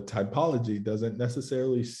though the typology doesn't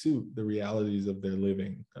necessarily suit the realities of their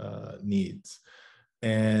living needs.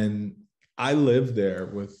 And I lived there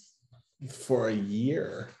for a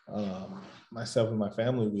year. Myself and my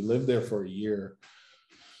family, we lived there for a year,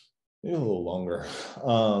 maybe a little longer.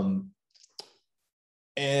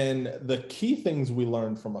 And the key things we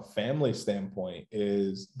learned from a family standpoint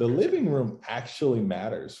is the living room actually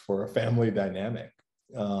matters for a family dynamic.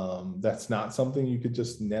 That's not something you could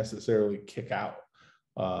just necessarily kick out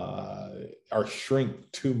or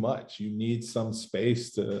shrink too much. You need some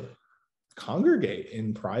space to congregate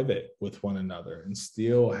in private with one another and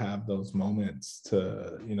still have those moments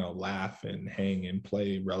to, laugh and hang and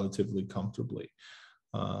play relatively comfortably.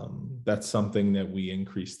 That's something that we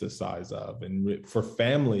increased the size of. And for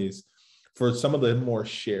families, for some of the more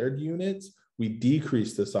shared units, we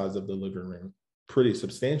decreased the size of the living room pretty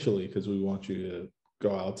substantially because we want you to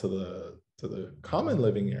go out to the common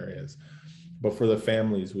living areas. But for the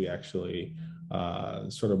families, we actually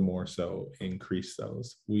sort of more so increase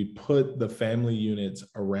those. We put the family units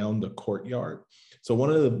around the courtyard. So one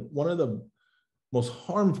of the most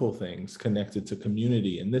harmful things connected to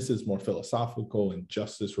community, and this is more philosophical and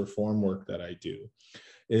justice reform work that I do,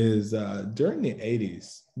 is during the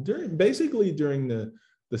 80s, during the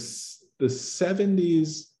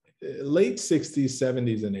 70s, late 60s,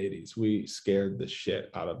 70s, and 80s, we scared the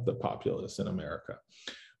shit out of the populace in America.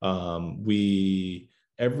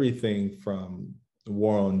 Everything from the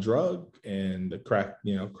war on drug and the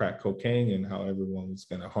crack cocaine and how everyone was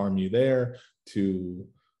going to harm you there, to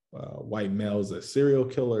white males as serial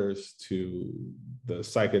killers, to the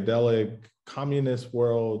psychedelic communist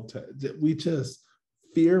world. We just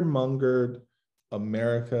fear-mongered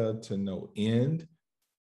America to no end,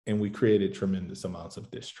 and we created tremendous amounts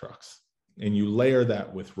of distrust. And you layer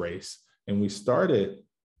that with race, and we started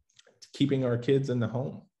keeping our kids in the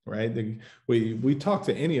home, right? We talk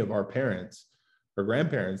to any of our parents or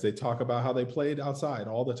grandparents, they talk about how they played outside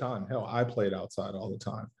all the time. Hell, I played outside all the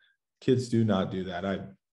time. Kids do not do that. I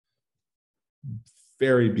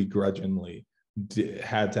very begrudgingly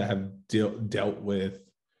had to have dealt with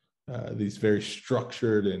these very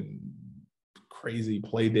structured and crazy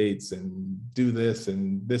play dates and do this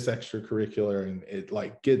and this extracurricular, and it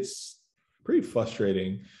gets pretty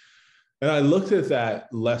frustrating. And I looked at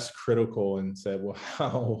that less critical and said, well,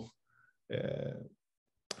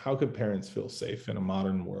 how could parents feel safe in a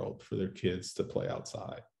modern world for their kids to play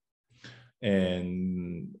outside?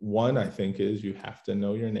 And one, I think, is you have to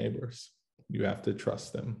know your neighbors. You have to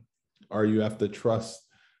trust them, or you have to trust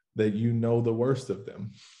that you know the worst of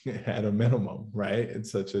them at a minimum, right?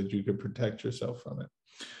 It's such that you can protect yourself from it.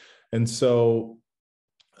 And so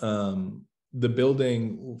the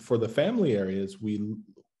building for the family areas,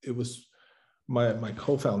 it was my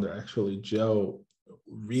co-founder, actually, Joe,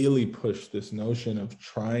 really pushed this notion of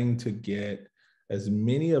trying to get as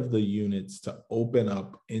many of the units to open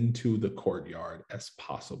up into the courtyard as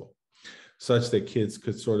possible, such that kids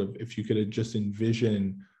could sort of, if you could just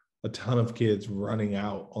envision a ton of kids running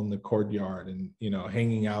out on the courtyard and,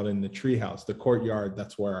 hanging out in the treehouse, the courtyard,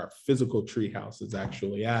 that's where our physical treehouse is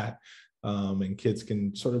actually at. And kids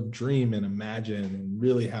can sort of dream and imagine and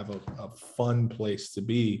really have a fun place to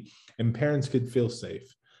be. And parents could feel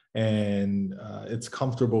safe. And it's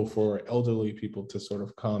comfortable for elderly people to sort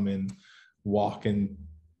of come and walk and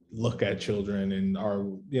look at children and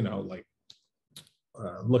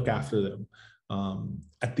look after them.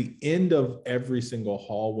 At the end of every single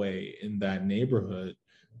hallway in that neighborhood,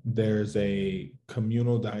 there's a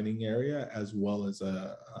communal dining area, as well as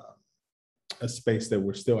a space that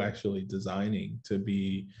we're still actually designing to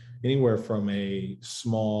be anywhere from a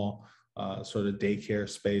small sort of daycare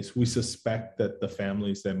space. We suspect that the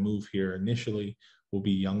families that move here initially will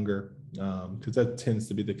be younger, because that tends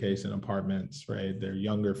to be the case in apartments, right? They're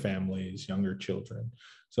younger families, younger children.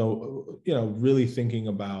 So, really thinking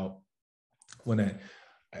about I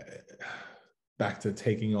back to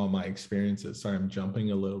taking all my experiences. Sorry, I'm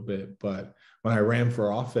jumping a little bit, but when I ran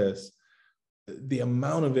for office, the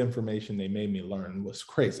amount of information they made me learn was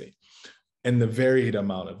crazy. And the varied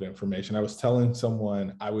amount of information. I was telling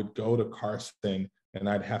someone I would go to Carson and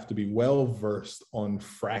I'd have to be well versed on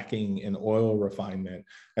fracking and oil refinement.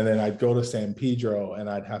 And then I'd go to San Pedro and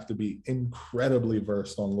I'd have to be incredibly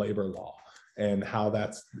versed on labor law and how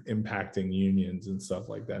that's impacting unions and stuff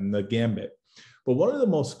like that, and the gambit. But one of the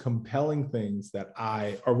most compelling things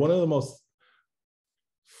or one of the most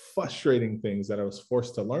frustrating things that I was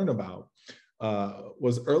forced to learn about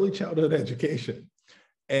was early childhood education.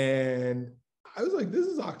 And I was like, this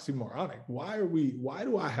is oxymoronic. Why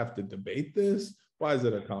do I have to debate this? Why is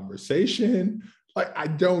it a conversation? Like,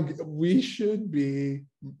 we should be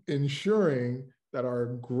ensuring that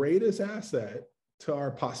our greatest asset to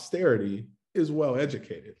our posterity is well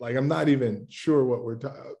educated. Like, I'm not even sure what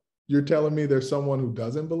you're telling me there's someone who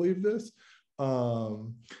doesn't believe this.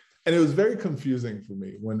 And it was very confusing for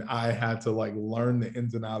me when I had to like learn the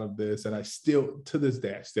ins and outs of this. And to this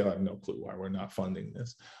day, I still have no clue why we're not funding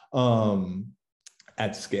this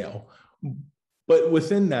at scale. But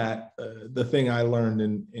within that, the thing I learned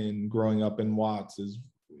in growing up in Watts is,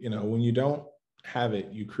 when you don't have it,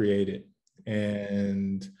 you create it.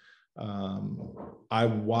 And I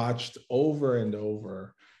watched over and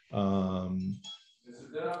over.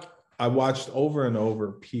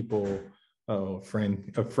 People. Oh, a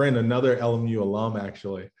friend, another LMU alum,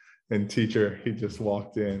 actually, and teacher. He just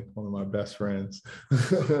walked in, one of my best friends.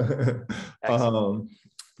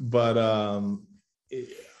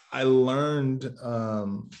 I learned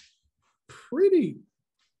pretty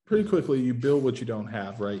quickly, you build what you don't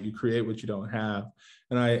have, right? You create what you don't have.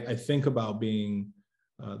 And I think about being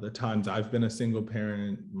the times I've been a single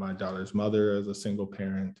parent, my daughter's mother as a single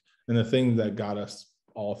parent, and the thing that got us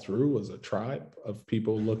all through was a tribe of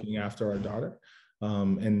people looking after our daughter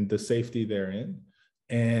and the safety therein,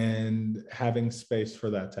 and having space for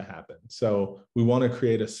that to happen. So we want to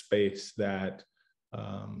create a space that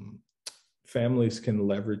families can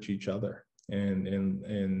leverage each other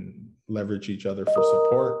and leverage each other for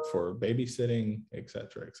support, for babysitting, et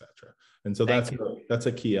cetera, et cetera. And so that's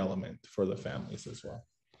a key element for the families as well.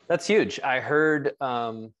 That's huge. I heard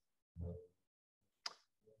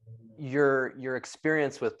your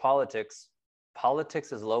experience with politics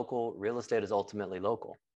is local, real estate is ultimately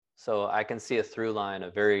local. So I can see a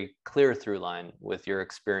very clear through line with your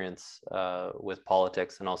experience with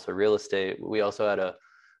politics and also real estate. We also had a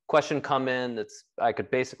question come in I could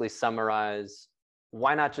basically summarize,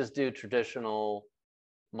 why not just do traditional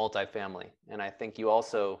multifamily? And I think you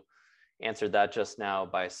also answered that just now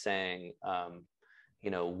by saying,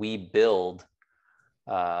 we build,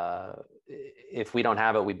 if we don't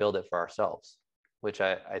have it, we build it for ourselves, which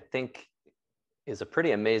I think is a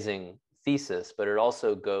pretty amazing thesis, but it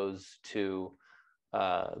also goes to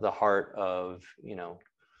the heart of,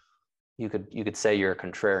 you could say you're a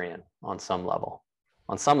contrarian on some level.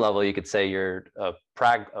 On some level, you could say you're a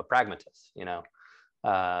pragmatist,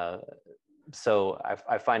 So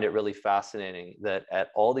I find it really fascinating that at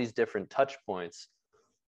all these different touch points,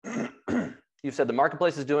 you've said the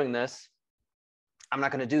marketplace is doing this. I'm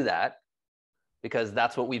not going to do that because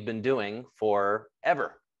that's what we've been doing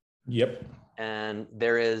forever. Yep. And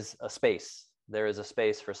there is a space. There is a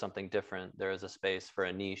space for something different. There is a space for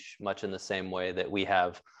a niche, much in the same way that we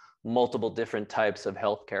have multiple different types of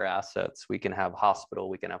healthcare assets. We can have hospital,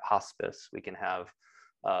 we can have hospice, we can have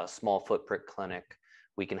a small footprint clinic,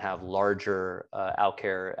 we can have larger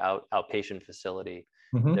outpatient facility.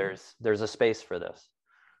 Mm-hmm. There's a space for this.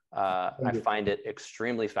 I find it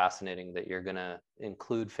extremely fascinating that you're going to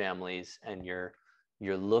include families and you're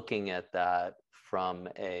looking at that from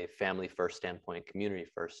a family first standpoint, community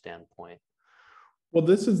first standpoint. Well,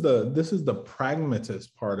 this is the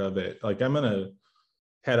pragmatist part of it. Like, I'm going to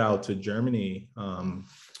head out to Germany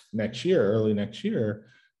early next year,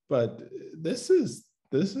 but this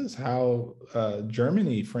is how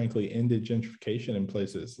Germany, frankly, ended gentrification in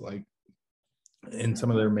places like in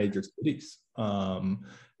some of their major cities.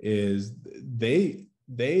 Is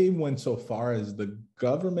they went so far as the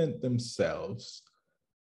government themselves,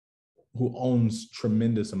 who owns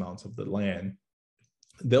tremendous amounts of the land,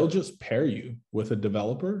 they'll just pair you with a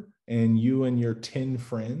developer, and you and your 10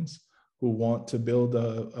 friends who want to build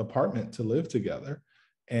an apartment to live together,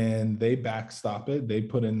 and they backstop it. They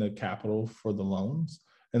put in the capital for the loans,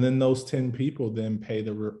 and then those 10 people then pay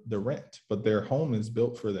the rent, but their home is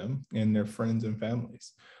built for them and their friends and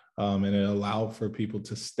families. And it allowed for people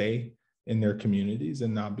to stay in their communities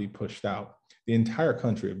and not be pushed out. The entire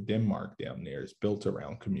country of Denmark down there is built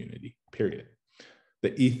around community, period.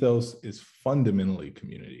 the ethos is fundamentally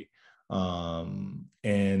community.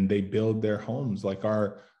 And they build their homes. Like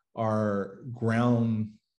our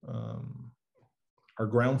ground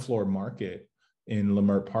floor market in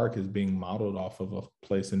Leimert Park is being modeled off of a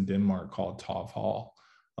place in Denmark called Tov Hall,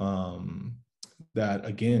 that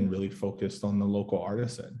again really focused on the local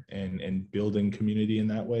artisan and building community in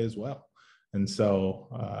that way as well. And so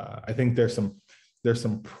I think there's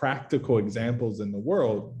some practical examples in the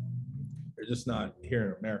world. They're just not here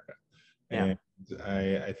in America. Yeah. And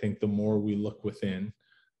I think the more we look within,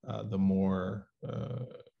 the more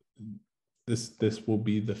this will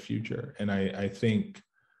be the future. And I think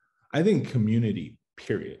community,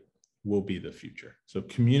 period, will be the future. So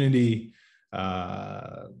community,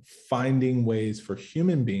 finding ways for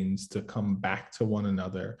human beings to come back to one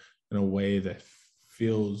another in a way that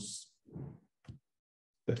fills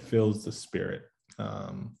the spirit,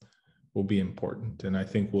 will be important. And I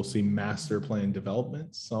think we'll see master plan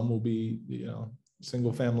developments. Some will be,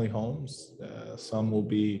 single family homes. Some will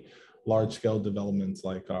be large scale developments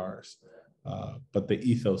like ours. But the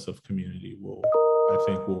ethos of community will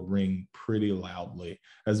ring pretty loudly.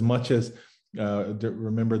 As much as,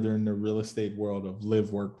 remember, they're in the real estate world of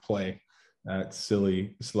live, work, play. That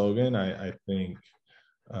silly slogan. I think,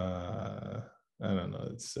 I don't know,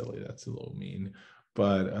 it's silly. That's a little mean.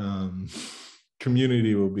 But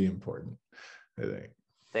community will be important, I think.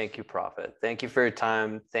 Thank you, Prophet. Thank you for your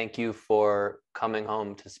time. Thank you for coming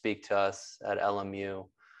home to speak to us at LMU.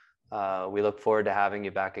 We look forward to having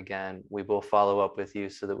you back again. We will follow up with you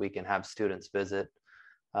so that we can have students visit,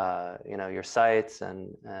 your sites and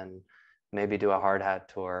maybe do a hard hat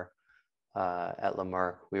tour at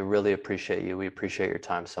Leimert. We really appreciate you. We appreciate your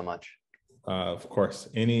time so much. Of course,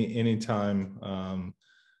 anytime,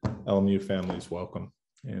 LMU family is welcome.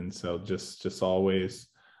 And so just always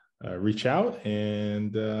reach out,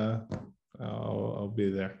 and I'll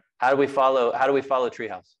be there. How do we follow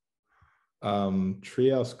Treehouse?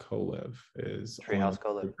 Treehouse Co-Live is Treehouse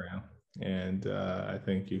Co-Live, and I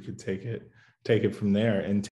think you could take it from there. And